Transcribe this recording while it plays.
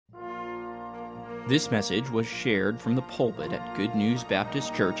This message was shared from the pulpit at Good News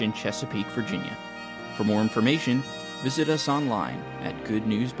Baptist Church in Chesapeake, Virginia. For more information, visit us online at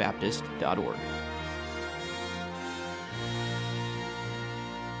goodnewsbaptist.org.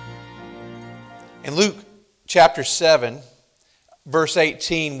 In Luke chapter 7, verse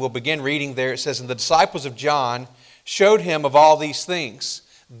 18, we'll begin reading there. It says, "And the disciples of John showed him of all these things."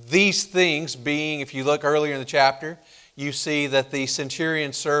 These things being, if you look earlier in the chapter, you see that the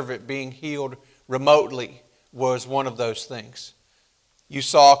centurion's servant being healed remotely was one of those things. You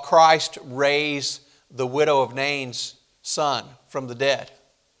saw Christ raise the widow of Nain's son from the dead.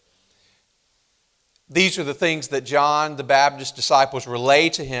 These are the things that John the Baptist's disciples relay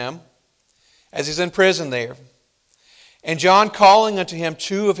to him as he's in prison there. "And John, calling unto him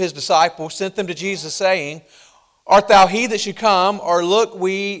 2 of his disciples, sent them to Jesus, saying, Art thou he that should come, or look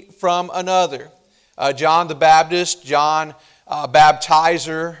we from another?" John the Baptist, John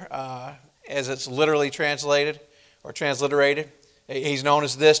Baptizer, as it's literally translated or transliterated. He's known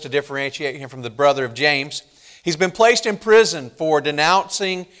as this to differentiate him from the brother of James. He's been placed in prison for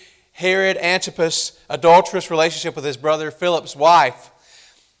denouncing Herod Antipas' adulterous relationship with his brother Philip's wife.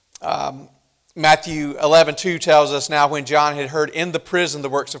 Matthew 11:2 tells us, "Now when John had heard in the prison the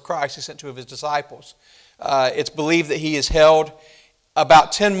works of Christ, he sent 2 of his disciples." It's believed that he is held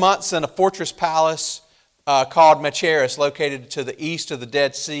about 10 months in a fortress palace called Machaerus, located to the east of the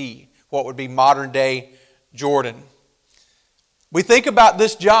Dead Sea, what would be modern-day Jordan. We think about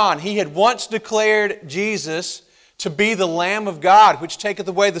this John. He had once declared Jesus to be the Lamb of God, which taketh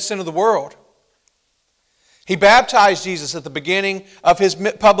away the sin of the world. He baptized Jesus at the beginning of his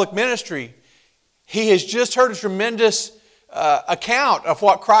public ministry. He has just heard a tremendous account of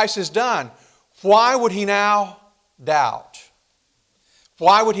what Christ has done. Why would he now doubt?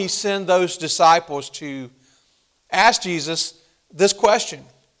 Why would he send those disciples to ask Jesus this question?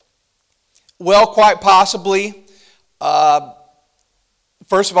 Well, quite possibly,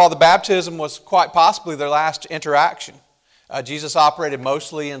 first of all, the baptism was quite possibly their last interaction. Jesus operated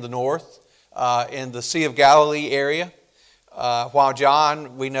mostly in the north, in the Sea of Galilee area, while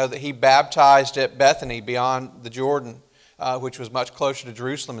John, we know that he baptized at Bethany beyond the Jordan, which was much closer to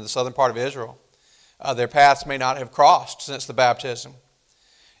Jerusalem in the southern part of Israel. Their paths may not have crossed since the baptism.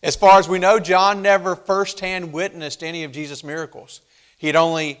 As far as we know, John never firsthand witnessed any of Jesus' miracles. He had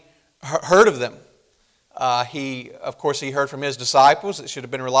only heard of them. He heard from his disciples. It should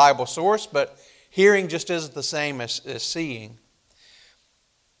have been a reliable source, but hearing just isn't the same as seeing.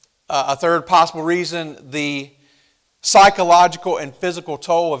 A third possible reason, the psychological and physical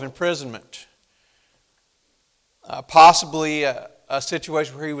toll of imprisonment. Possibly a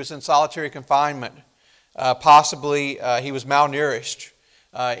situation where he was in solitary confinement. Possibly he was malnourished.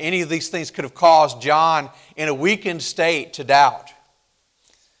 Any of these things could have caused John in a weakened state to doubt.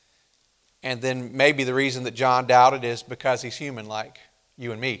 And then maybe the reason that John doubted is because he's human like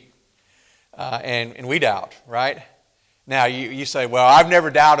you and me. And we doubt, right? Now you say, well, I've never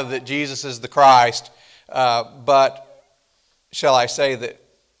doubted that Jesus is the Christ. But shall I say that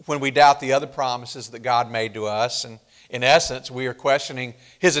when we doubt the other promises that God made to us, and in essence we are questioning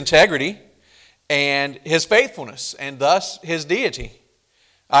His integrity and His faithfulness and thus His deity.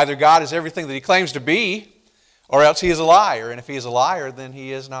 Either God is everything that He claims to be, or else He is a liar. And if He is a liar, then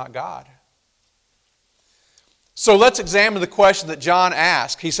He is not God. So let's examine the question that John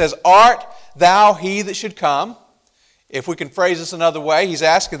asked. He says, "Art thou he that should come?" If we can phrase this another way, he's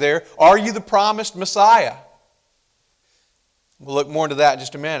asking there, are you the promised Messiah? We'll look more into that in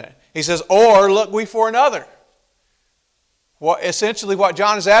just a minute. He says, "Or look we for another?" Well, essentially what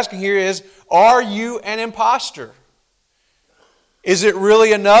John is asking here is, are you an imposter? Is it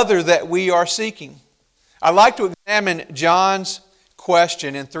really another that we are seeking? I'd like to examine John's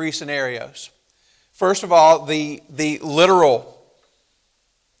question in 3 scenarios. First of all, the literal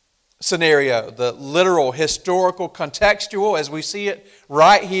scenario, the literal, historical, contextual, as we see it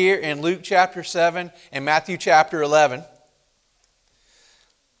right here in Luke chapter 7 and Matthew chapter 11.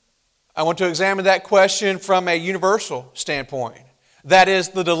 I want to examine that question from a universal standpoint. That is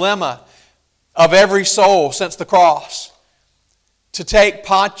the dilemma of every soul since the cross. To take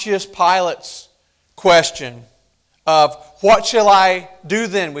Pontius Pilate's question of what shall I do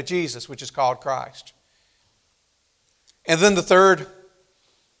then with Jesus, which is called Christ. And then the third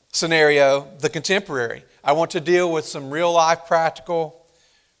scenario, the contemporary. I want to deal with some real life, practical,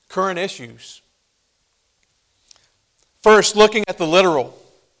 current issues. First, looking at the literal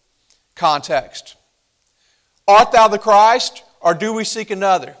context. Art thou the Christ, or do we seek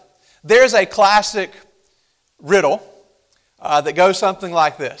another? There's a classic riddle that goes something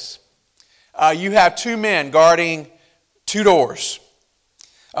like this. You have 2 men guarding 2 doors.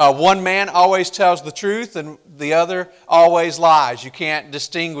 One man always tells the truth and the other always lies. You can't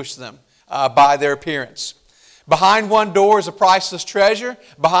distinguish them by their appearance. Behind one door is a priceless treasure.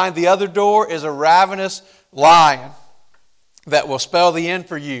 Behind the other door is a ravenous lion that will spell the end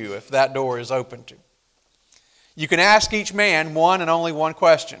for you if that door is open to. You can ask each man one and only one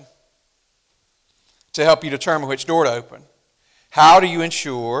question to help you determine which door to open. How do you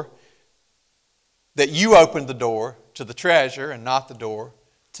ensure that you opened the door to the treasure and not the door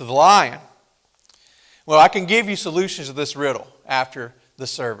to the lion? Well, I can give you solutions to this riddle after the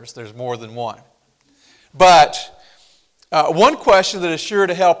service. There's more than one. But one question that is sure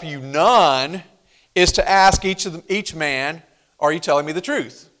to help you none is to ask each man, are you telling me the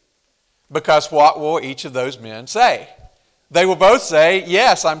truth? Because what will each of those men say? They will both say,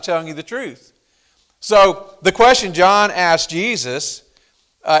 yes, I'm telling you the truth. So the question John asked Jesus,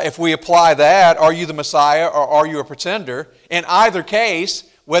 if we apply that, are you the Messiah or are you a pretender? In either case,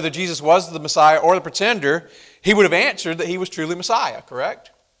 whether Jesus was the Messiah or the pretender, he would have answered that he was truly Messiah,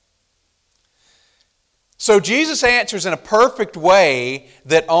 correct? So Jesus answers in a perfect way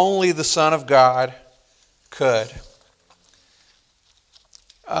that only the Son of God could.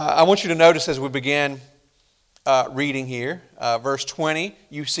 I want you to notice as we begin reading here, verse 20,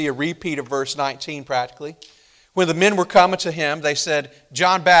 you see a repeat of verse 19 practically. When the men were coming to him, they said,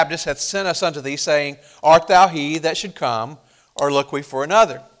 John Baptist hath sent us unto thee, saying, Art thou he that should come, or look we for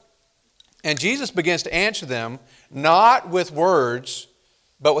another? And Jesus begins to answer them, not with words,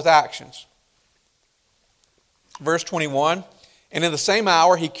 but with actions. Verse 21, And in the same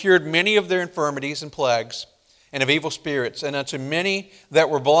hour he cured many of their infirmities and plagues, and of evil spirits, and unto many that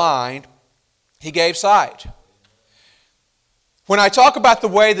were blind he gave sight. When I talk about the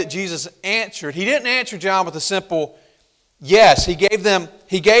way that Jesus answered, he didn't answer John with a simple yes. He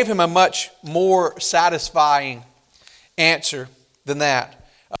gave him a much more satisfying answer than that.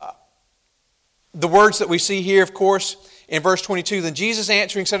 The words that we see here, of course, in verse 22, then Jesus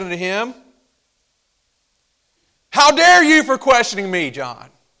answering said unto him, How dare you for questioning me, John?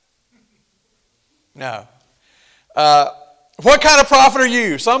 No. What kind of prophet are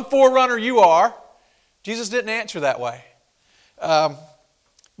you? Some forerunner you are. Jesus didn't answer that way.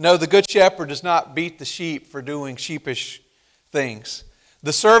 No, the good shepherd does not beat the sheep for doing sheepish things.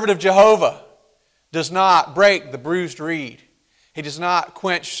 The servant of Jehovah does not break the bruised reed. He does not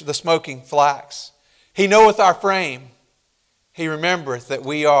quench the smoking flax. He knoweth our frame. He remembereth that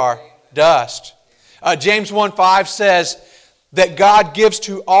we are dust. James 1:5 says that God gives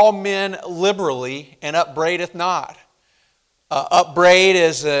to all men liberally and upbraideth not. Upbraid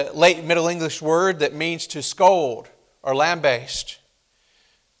is a late Middle English word that means to scold or lambaste.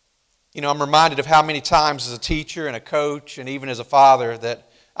 You know, I'm reminded of how many times as a teacher and a coach and even as a father that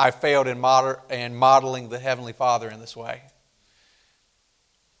I failed in modeling the Heavenly Father in this way.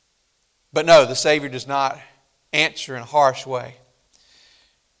 But no, the Savior does not answer in a harsh way.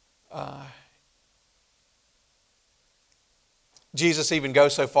 Jesus even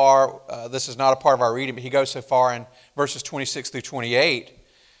goes so far, this is not a part of our reading, but he goes so far in verses 26 through 28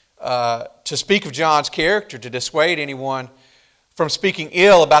 to speak of John's character, to dissuade anyone from speaking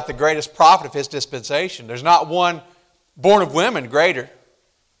ill about the greatest prophet of his dispensation. There's not one born of women greater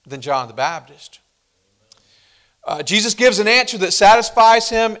than John the Baptist. Jesus gives an answer that satisfies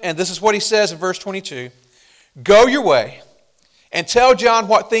him, and this is what he says in verse 22. Go your way and tell John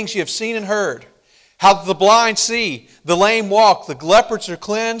what things you have seen and heard, how the blind see, the lame walk, the lepers are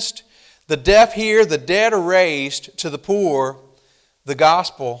cleansed, the deaf hear, the dead are raised, to the poor the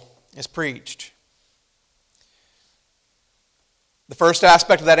gospel is preached. The first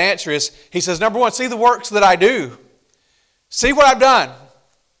aspect of that answer is, he says, number one, see the works that I do. See what I've done.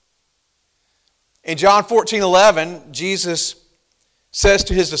 In John 14:11, Jesus says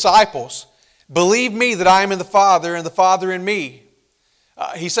to his disciples, believe me that I am in the Father and the Father in me.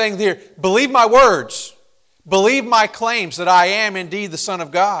 He's saying here, believe my words. Believe my claims that I am indeed the Son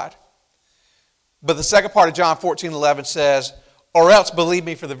of God. But the second part of John 14:11 says, or else believe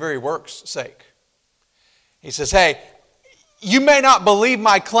me for the very works' sake. He says, hey, you may not believe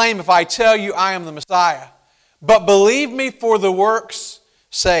my claim if I tell you I am the Messiah, but believe me for the works'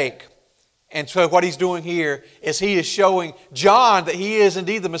 sake. And so what he's doing here is he is showing John that he is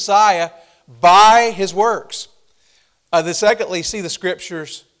indeed the Messiah by his works. Then secondly, see the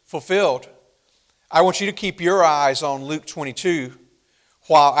Scriptures fulfilled. I want you to keep your eyes on Luke 22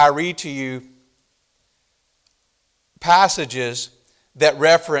 while I read to you passages that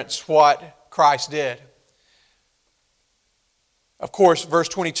reference what Christ did. Of course, verse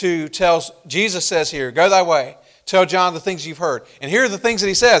 22 tells, Jesus says here, go thy way, Tell John the things you've heard. And here are the things that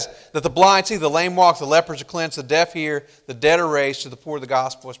he says, that the blind see, the lame walk, the lepers are cleansed, the deaf hear, the dead are raised, to the poor the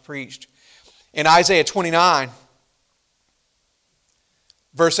gospel is preached. In Isaiah 29,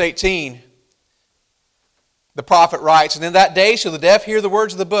 verse 18, the prophet writes, "And in that day shall the deaf hear the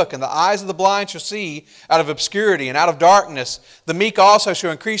words of the book, and the eyes of the blind shall see out of obscurity and out of darkness. The meek also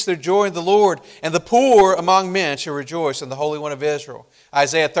shall increase their joy in the Lord, and the poor among men shall rejoice in the Holy One of Israel."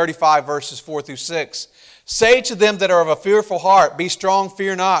 Isaiah 35, verses 4 through 6. "Say to them that are of a fearful heart, Be strong,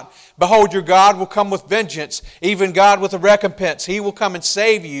 fear not. Behold, your God will come with vengeance, even God with a recompense. He will come and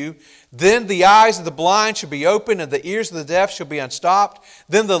save you. Then the eyes of the blind shall be opened, and the ears of the deaf shall be unstopped.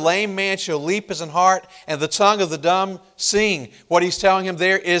 Then the lame man shall leap as an hart, and the tongue of the dumb sing." What he's telling him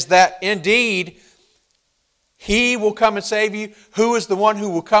there is that indeed He will come and save you. Who is the one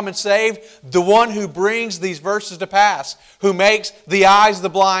who will come and save? The one who brings these verses to pass, who makes the eyes of the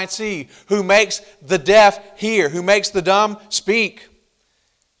blind see, who makes the deaf hear, who makes the dumb speak.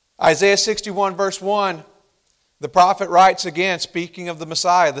 Isaiah 61, verse 1. The prophet writes again, speaking of the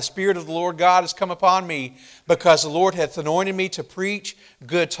Messiah, "The Spirit of the Lord God has come upon me, because the Lord hath anointed me to preach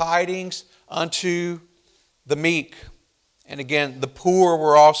good tidings unto the meek." And again, the poor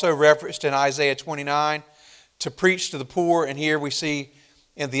were also referenced in Isaiah 29, to preach to the poor. And here we see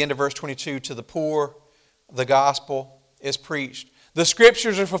in the end of verse 22, to the poor the gospel is preached. The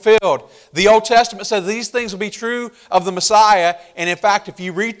Scriptures are fulfilled. The Old Testament says these things will be true of the Messiah. And in fact, if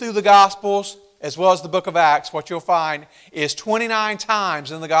you read through the Gospels, as well as the book of Acts, what you'll find is 29 times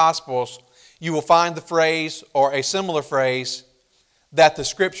in the Gospels you will find the phrase, or a similar phrase, that the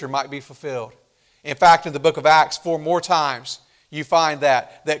Scripture might be fulfilled. In fact, in the book of Acts, 4 more times you find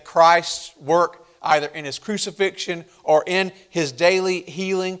that Christ's work, either in His crucifixion or in His daily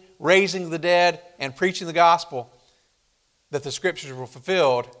healing, raising the dead, and preaching the gospel, that the Scriptures were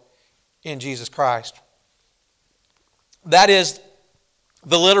fulfilled in Jesus Christ. That is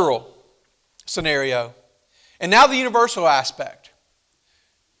the literal scenario. And now the universal aspect.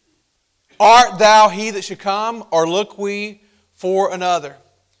 "Art thou He that should come, or look we for another?"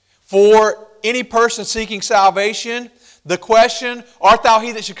 For any person seeking salvation, the question, "Art thou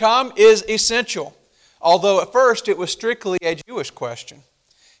He that should come?" is essential. Although at first it was strictly a Jewish question.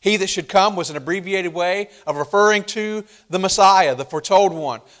 "He that should come" was an abbreviated way of referring to the Messiah, the foretold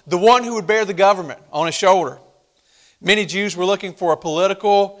one, the one who would bear the government on his shoulder. Many Jews were looking for a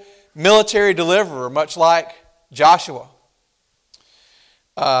political, military deliverer, much like Joshua.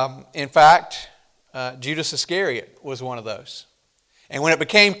 In fact, Judas Iscariot was one of those. And when it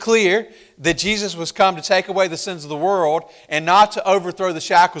became clear that Jesus was come to take away the sins of the world and not to overthrow the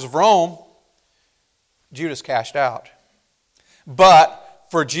shackles of Rome, Judas cashed out. But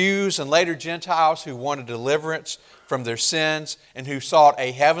for Jews and later Gentiles who wanted deliverance from their sins and who sought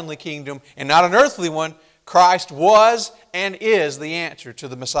a heavenly kingdom and not an earthly one, Christ was and is the answer to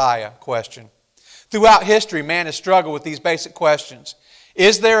the Messiah question. Throughout history, man has struggled with these basic questions.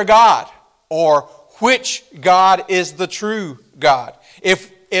 Is there a God? Or which God is the true God?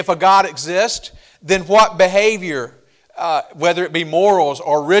 If a God exists, then what behavior, whether it be morals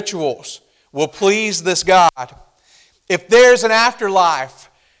or rituals, will please this God? If there's an afterlife,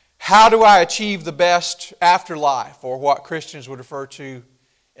 how do I achieve the best afterlife, or what Christians would refer to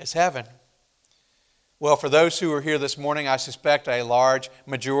as heaven? Well, for those who are here this morning, I suspect a large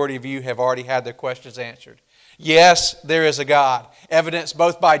majority of you have already had their questions answered. Yes, there is a God, evidenced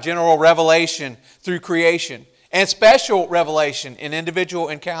both by general revelation through creation and special revelation in individual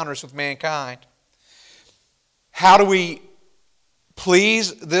encounters with mankind. How do we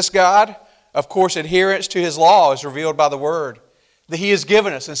please this God? Of course, adherence to His law is revealed by the Word that He has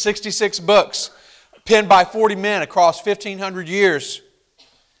given us in 66 books, penned by 40 men across 1,500 years.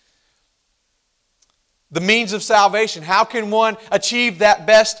 The means of salvation. How can one achieve that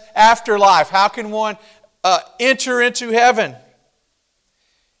best afterlife? How can one enter into heaven?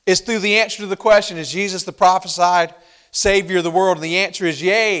 It's through the answer to the question, is Jesus the prophesied Savior of the world? And the answer is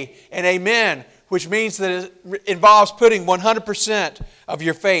yea and amen, which means that it involves putting 100% of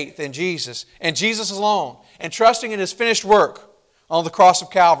your faith in Jesus and Jesus alone, and trusting in His finished work on the cross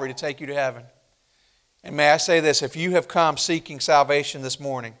of Calvary to take you to heaven. And may I say this, if you have come seeking salvation this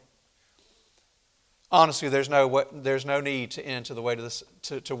morning, honestly, there's no need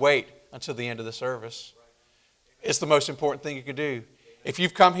to wait until the end of the service. It's the most important thing you can do. If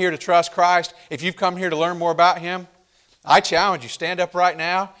you've come here to trust Christ, if you've come here to learn more about Him, I challenge you, stand up right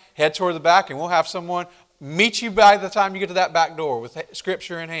now, head toward the back, and we'll have someone meet you by the time you get to that back door with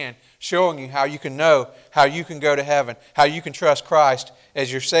Scripture in hand, showing you how you can know, how you can go to heaven, how you can trust Christ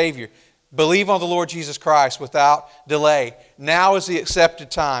as your Savior. Believe on the Lord Jesus Christ without delay. Now is the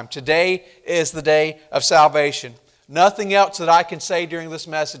accepted time. Today is the day of salvation. Nothing else that I can say during this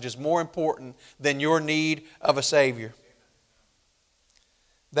message is more important than your need of a Savior.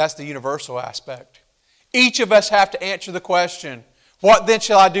 That's the universal aspect. Each of us have to answer the question, what then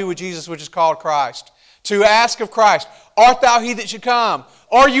shall I do with Jesus, which is called Christ? To ask of Christ, art thou he that should come?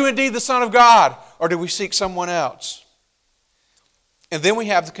 Are you indeed the Son of God? Or do we seek someone else? And then we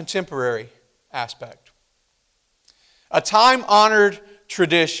have the contemporary aspect. A time-honored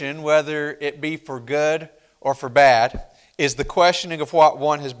tradition, whether it be for good or for bad, is the questioning of what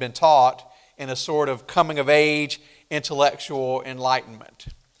one has been taught in a sort of coming-of-age intellectual enlightenment.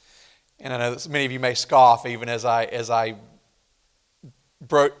 And I know that many of you may scoff even as I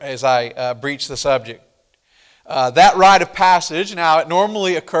breach the subject. That rite of passage, now it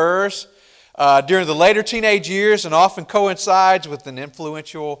normally occurs during the later teenage years and often coincides with an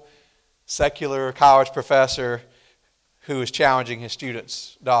influential secular college professor who is challenging his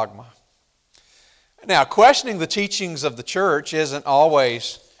students' dogma. Now, questioning the teachings of the church isn't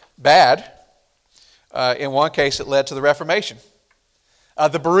always bad. In one case, it led to the Reformation.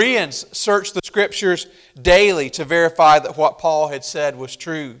 The Bereans searched the Scriptures daily to verify that what Paul had said was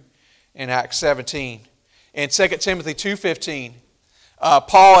true in Acts 17. In 2 Timothy 2:15,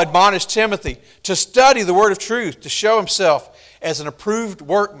 Paul admonished Timothy to study the word of truth, to show himself as an approved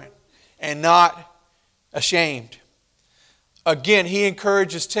workman and not ashamed. Again, he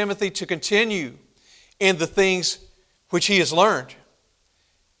encourages Timothy to continue in the things which he has learned.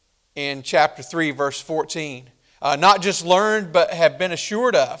 In chapter 3, verse 14. Not just learned, but have been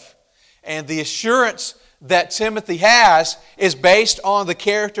assured of. And the assurance that Timothy has is based on the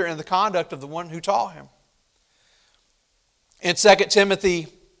character and the conduct of the one who taught him. In 2 Timothy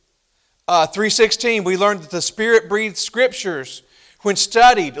 3:16, we learn that the Spirit-breathed Scriptures, when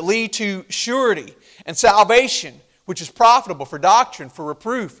studied, lead to surety and salvation, which is profitable for doctrine, for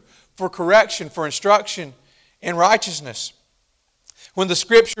reproof, for correction, for instruction in righteousness. When the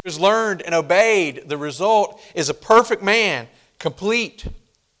Scripture is learned and obeyed, the result is a perfect man, complete,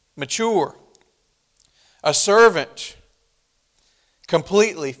 mature, a servant,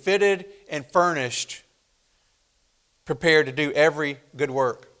 completely fitted and furnished, prepared to do every good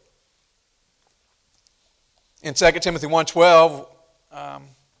work. In 2 Timothy 1:12,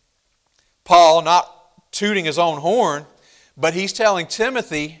 Paul, not tooting his own horn, but he's telling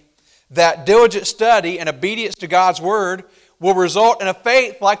Timothy that diligent study and obedience to God's Word will result in a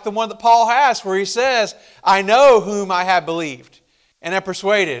faith like the one that Paul has, where he says, I know whom I have believed, and am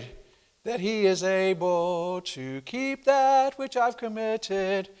persuaded that he is able to keep that which I've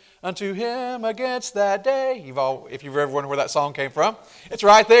committed unto him against that day. If you've ever wondered where that song came from, it's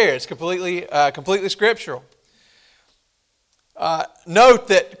right there. It's completely scriptural. Note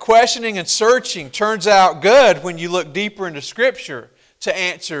that questioning and searching turns out good when you look deeper into Scripture to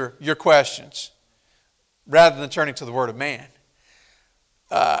answer your questions, rather than turning to the Word of man.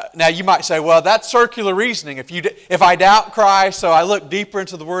 Now you might say, well, that's circular reasoning. If I doubt Christ, so I look deeper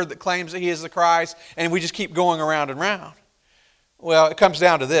into the Word that claims that He is the Christ, and we just keep going around and round. Well, it comes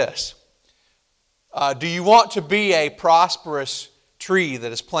down to this. Do you want to be a prosperous tree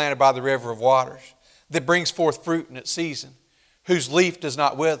that is planted by the river of waters, that brings forth fruit in its season, whose leaf does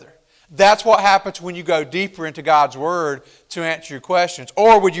not wither? That's what happens when you go deeper into God's Word to answer your questions.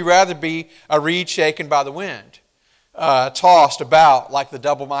 Or would you rather be a reed shaken by the wind, tossed about like the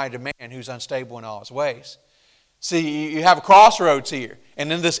double-minded man who's unstable in all his ways? See, you have a crossroads here.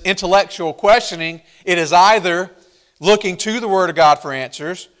 And in this intellectual questioning, it is either looking to the Word of God for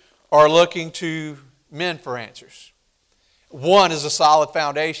answers or looking to men for answers. One is a solid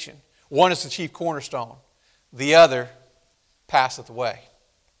foundation. One is the chief cornerstone. The other passeth away.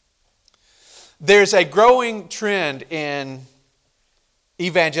 There's a growing trend in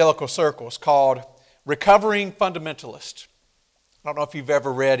evangelical circles called recovering fundamentalist. I don't know if you've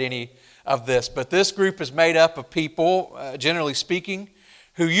ever read any of this, but this group is made up of people, generally speaking,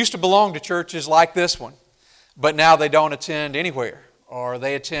 who used to belong to churches like this one, but now they don't attend anywhere, or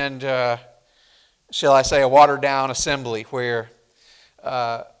they attend, shall I say, a watered-down assembly where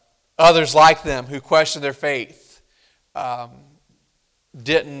others like them who question their faith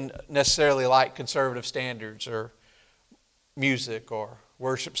didn't necessarily like conservative standards or music or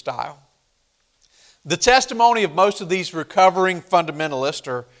worship style. The testimony of most of these recovering fundamentalists,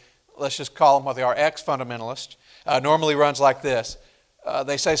 or let's just call them what they are, ex-fundamentalists, normally runs like this.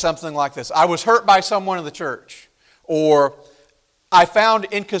 They say something like this: I was hurt by someone in the church, or I found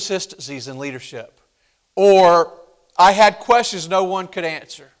inconsistencies in leadership, or I had questions no one could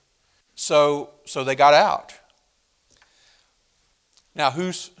answer, so they got out. Now,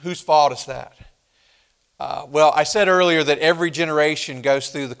 whose fault is that? Well, I said earlier that every generation goes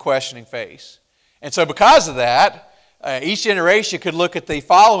through the questioning phase. And so because of that, each generation could look at the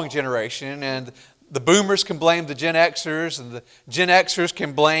following generation, and the boomers can blame the Gen Xers, and the Gen Xers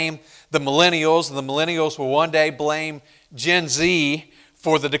can blame the millennials, and the millennials will one day blame Gen Z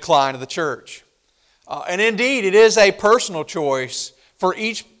for the decline of the church. And indeed, it is a personal choice for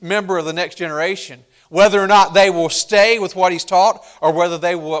each member of the next generation, whether or not they will stay with what he's taught or whether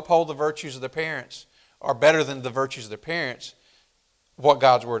they will uphold the virtues of their parents, or better than the virtues of their parents, what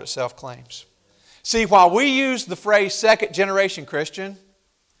God's Word itself claims. See, while we use the phrase second generation Christian,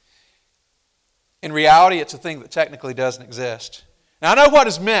 in reality it's a thing that technically doesn't exist. Now I know what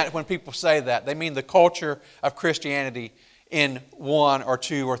is meant when people say that. They mean the culture of Christianity in 1 or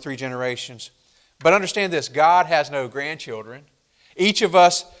 2 or 3 generations. But understand this, God has no grandchildren. Each of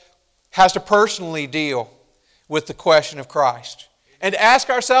us has to personally deal with the question of Christ. And ask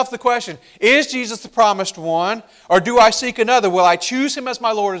ourselves the question, is Jesus the promised one, or do I seek another? Will I choose Him as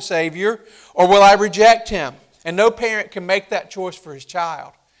my Lord and Savior, or will I reject Him? And no parent can make that choice for his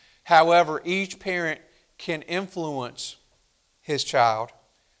child. However, each parent can influence his child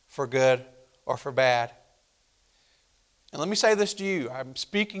for good or for bad. And let me say this to you. I'm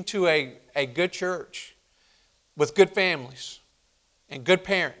speaking to a good church with good families and good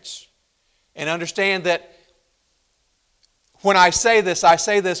parents. And understand that when I say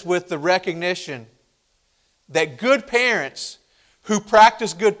this with the recognition that good parents who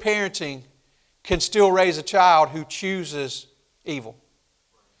practice good parenting can still raise a child who chooses evil,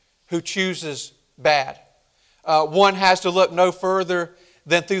 who chooses bad. One has to look no further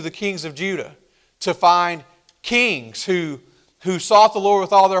than through the kings of Judah to find kings who sought the Lord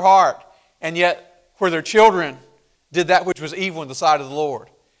with all their heart, and yet where their children did that which was evil in the sight of the Lord.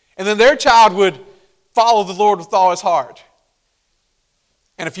 And then their child would follow the Lord with all his heart.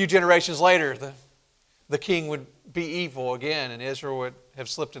 And a few generations later, the king would be evil again, and Israel would have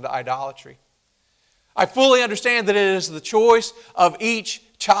slipped into idolatry. I fully understand that it is the choice of each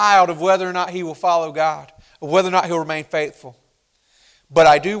child of whether or not he will follow God, of whether or not he'll remain faithful. But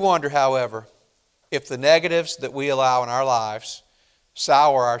I do wonder, however, if the negatives that we allow in our lives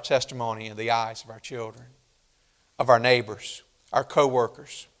sour our testimony in the eyes of our children, of our neighbors, our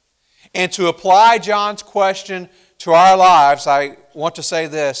co-workers. And to apply John's question to our lives, I want to say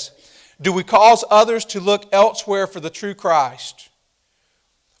this. Do we cause others to look elsewhere for the true Christ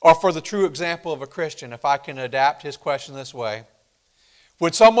or for the true example of a Christian? If I can adapt his question this way.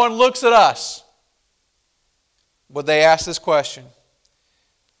 When someone looks at us, would they ask this question?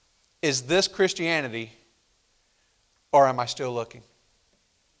 Is this Christianity, or am I still looking?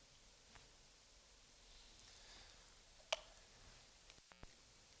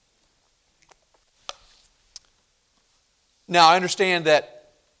 Now, I understand that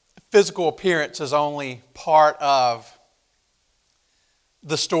physical appearance is only part of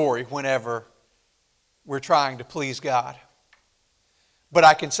the story whenever we're trying to please God. But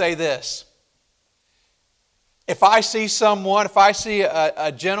I can say this. If I see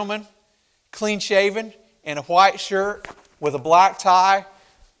a gentleman clean shaven in a white shirt with a black tie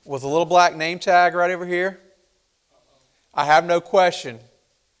with a little black name tag right over here, I have no question.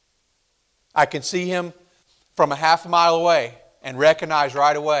 I can see him from a half a mile away and recognize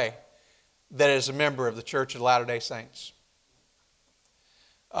right away that it is a member of the Church of the Latter-day Saints.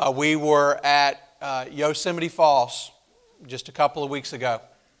 We were at Yosemite Falls just a couple of weeks ago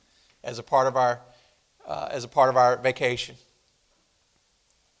as a part of our vacation.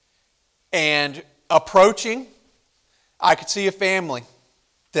 And approaching, I could see a family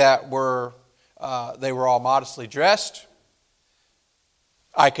that were all modestly dressed.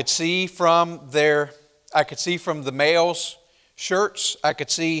 I could see from the males' shirts, I could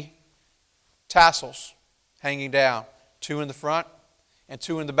see tassels hanging down, 2 in the front and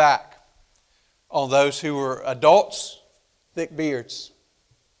 2 in the back. On those who were adults, thick beards,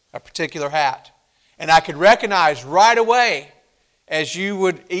 a particular hat. And I could recognize right away, as you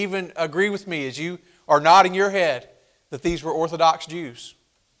would even agree with me, as you are nodding your head, that these were Orthodox Jews.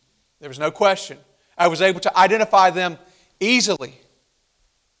 There was no question. I was able to identify them easily.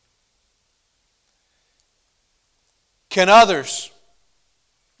 Can others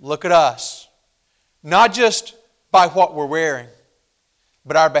look at us, not just by what we're wearing,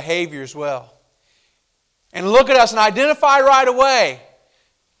 but our behavior as well, and look at us and identify right away,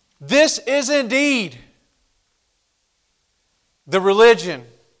 this is indeed the religion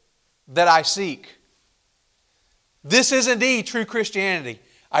that I seek. This is indeed true Christianity.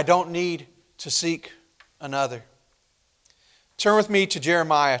 I don't need to seek another. Turn with me to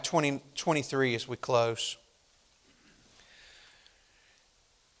Jeremiah 20:23 as we close.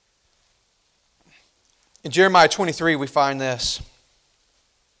 In Jeremiah 23, we find this.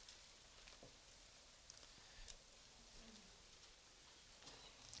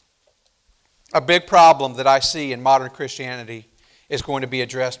 A big problem that I see in modern Christianity is going to be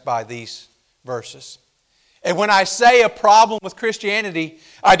addressed by these verses. And when I say a problem with Christianity,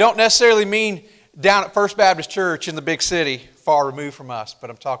 I don't necessarily mean down at First Baptist Church in the big city, far removed from us,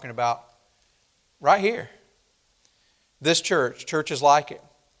 but I'm talking about right here. This church, churches like it,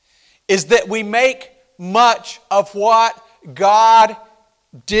 is that we make much of what God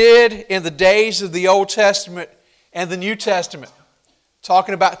did in the days of the Old Testament and the New Testament.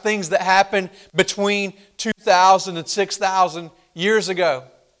 Talking about things that happened between 2,000 and 6,000 years ago.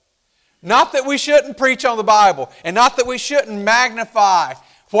 Not that we shouldn't preach on the Bible, and not that we shouldn't magnify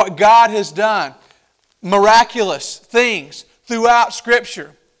what God has done. Miraculous things throughout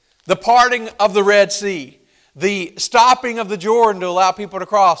Scripture. The parting of the Red Sea. The stopping of the Jordan to allow people to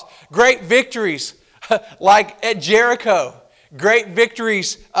cross. Great victories like at Jericho. Great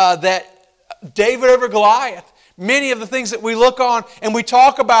victories that David over Goliath. Many of the things that we look on and we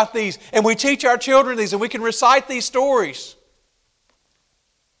talk about these and we teach our children these and we can recite these stories.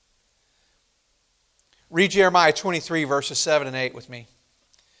 Read Jeremiah 23 verses 7 and 8 with me.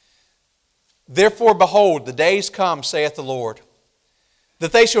 Therefore, behold, the days come, saith the Lord,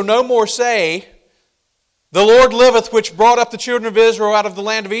 that they shall no more say, the Lord liveth, which brought up the children of Israel out of the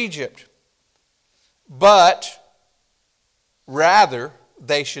land of Egypt. But rather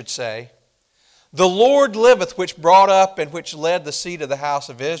they should say, the Lord liveth, which brought up and which led the seed of the house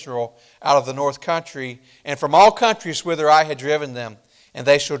of Israel out of the north country, and from all countries whither I had driven them, and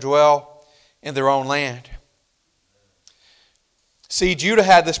they shall dwell in their own land. See, Judah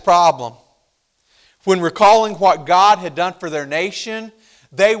had this problem. When recalling what God had done for their nation,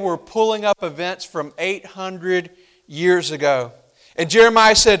 they were pulling up events from 800 years ago. And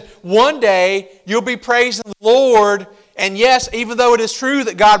Jeremiah said, one day you'll be praising the Lord. And yes, even though it is true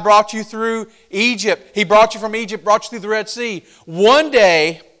that God brought you through Egypt, He brought you from Egypt, brought you through the Red Sea, one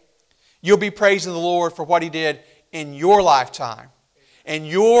day you'll be praising the Lord for what He did in your lifetime. And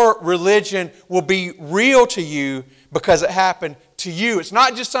your religion will be real to you because it happened to you. It's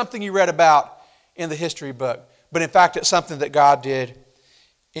not just something you read about in the history book, but in fact it's something that God did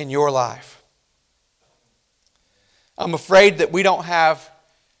in your life. I'm afraid that we don't have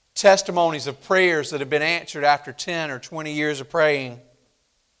testimonies of prayers that have been answered after 10 or 20 years of praying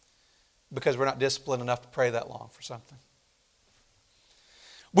because we're not disciplined enough to pray that long for something.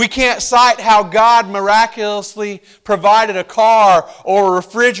 We can't cite how God miraculously provided a car or a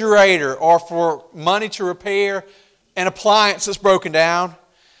refrigerator or for money to repair an appliance that's broken down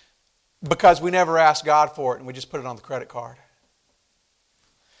because we never asked God for it and we just put it on the credit card.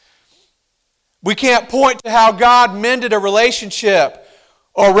 We can't point to how God mended a relationship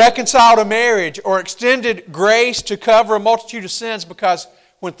or reconciled a marriage or extended grace to cover a multitude of sins because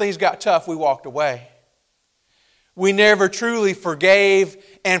when things got tough, we walked away. We never truly forgave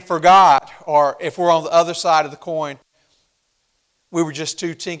and forgot, or if we're on the other side of the coin, we were just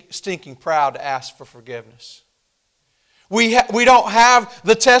too stinking proud to ask for forgiveness. We don't have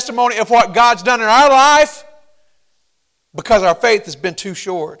the testimony of what God's done in our life because our faith has been too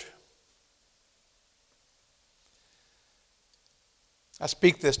short. I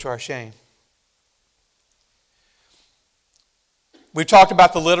speak this to our shame. We've talked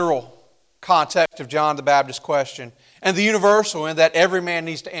about the literal context of John the Baptist's question and the universal in that every man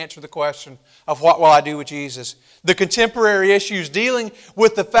needs to answer the question of what will I do with Jesus. The contemporary issues dealing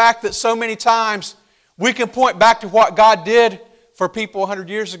with the fact that so many times we can point back to what God did for people 100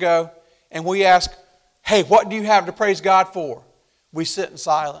 years ago and we ask, hey, what do you have to praise God for? We sit in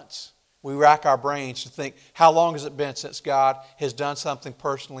silence. We rack our brains to think, how long has it been since God has done something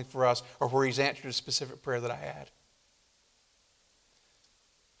personally for us or where He's answered a specific prayer that I had?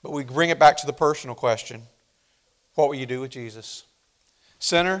 But we bring it back to the personal question. What will you do with Jesus?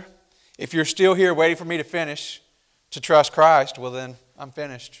 Sinner, if you're still here waiting for me to finish to trust Christ, well then, I'm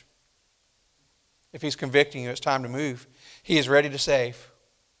finished. If He's convicting you, it's time to move. He is ready to save.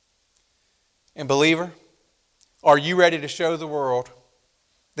 And believer, are you ready to show the world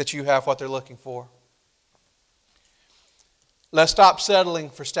that you have what they're looking for? Let's stop settling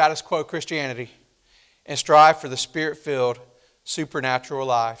for status quo Christianity and strive for the Spirit-filled, supernatural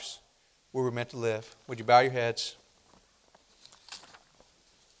lives where we're meant to live. Would you bow your heads?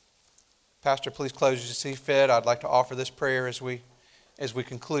 Pastor, please close as you see fit. I'd like to offer this prayer as we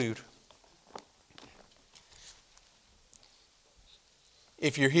conclude.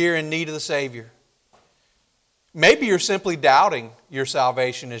 If you're here in need of the Savior, maybe you're simply doubting your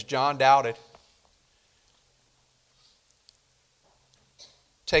salvation as John doubted.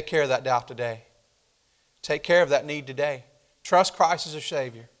 Take care of that doubt today. Take care of that need today. Trust Christ as your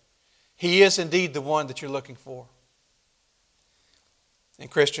Savior. He is indeed the one that you're looking for. And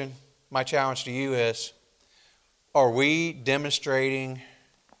Christian, my challenge to you is, are we demonstrating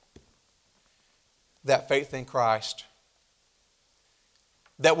that faith in Christ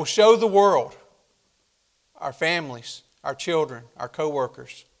that will show the world, our families, our children, our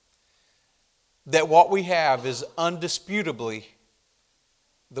co-workers, that what we have is undisputably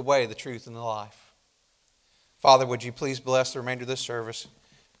the way, the truth, and the life? Father, would you please bless the remainder of this service?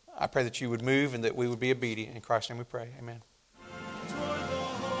 I pray that you would move and that we would be obedient. In Christ's name we pray. Amen. Toward the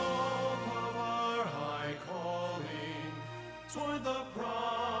hope of our high calling, toward the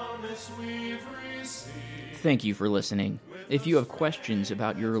promise we've received. Thank you for listening. If you have questions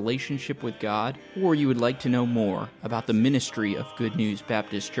about your relationship with God, or you would like to know more about the ministry of Good News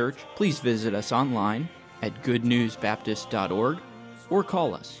Baptist Church, please visit us online at goodnewsbaptist.org or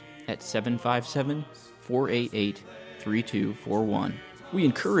call us at 757-488-3241. We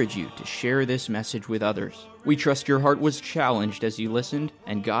encourage you to share this message with others. We trust your heart was challenged as you listened,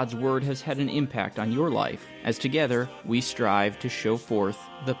 and God's Word has had an impact on your life, as together we strive to show forth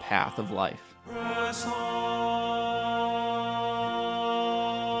the path of life. Press on.